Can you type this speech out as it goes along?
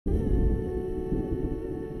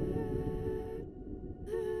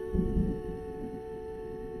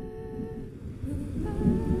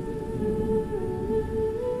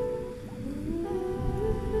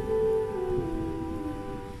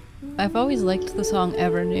I've always liked the song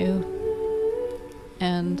Ever New,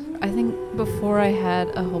 and I think before I had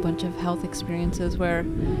a whole bunch of health experiences where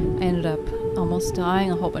I ended up almost dying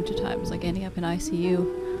a whole bunch of times, like ending up in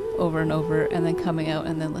ICU over and over, and then coming out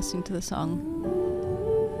and then listening to the song.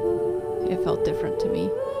 It felt different to me.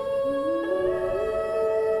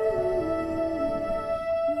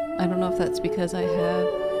 I don't know if that's because I have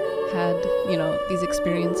had, these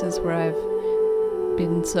experiences where I've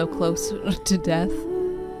been so close to death.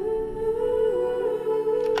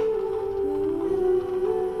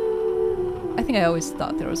 I think I always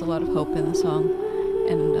thought there was a lot of hope in the song,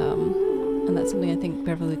 and that's something I think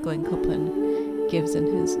Beverly Glenn-Copeland gives in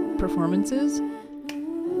his performances.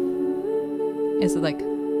 Is like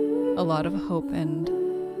a lot of hope and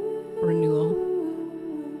renewal.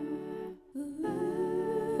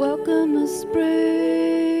 Welcome the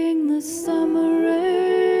spring, the summer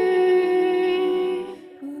rain,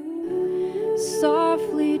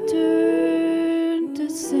 softly turn to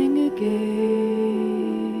sing again.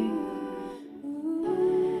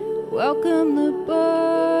 Welcome the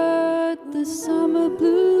bud, the summer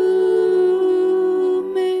blooming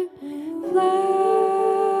flower.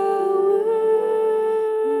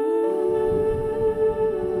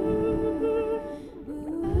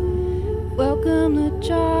 Welcome the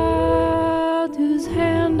child whose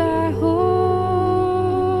hand I hold.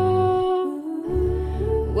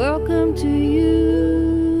 Welcome to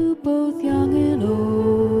you, both young and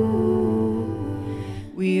old.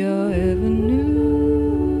 We are ever new.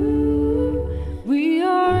 We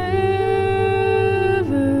are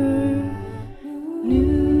ever new.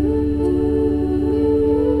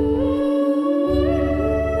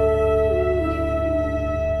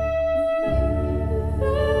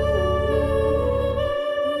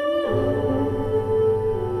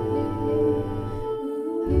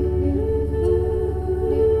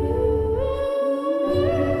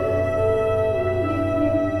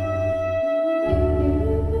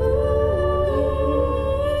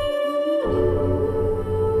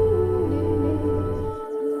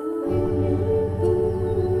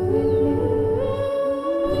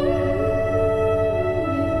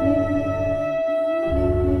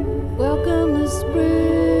 Welcome the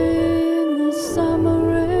spring, the summer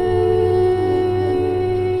rain,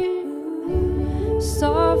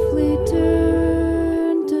 softly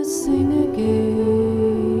turn to sing again.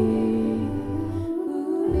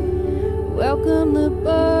 Welcome the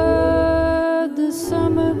bud, the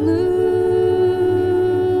summer blooming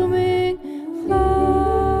flower.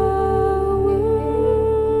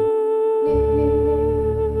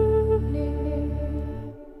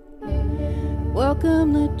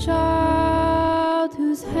 Welcome the child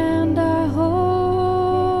whose hand I hold.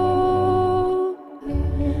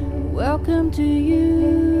 Welcome to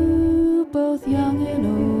you, both young and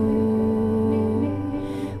old.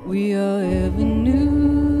 We are ever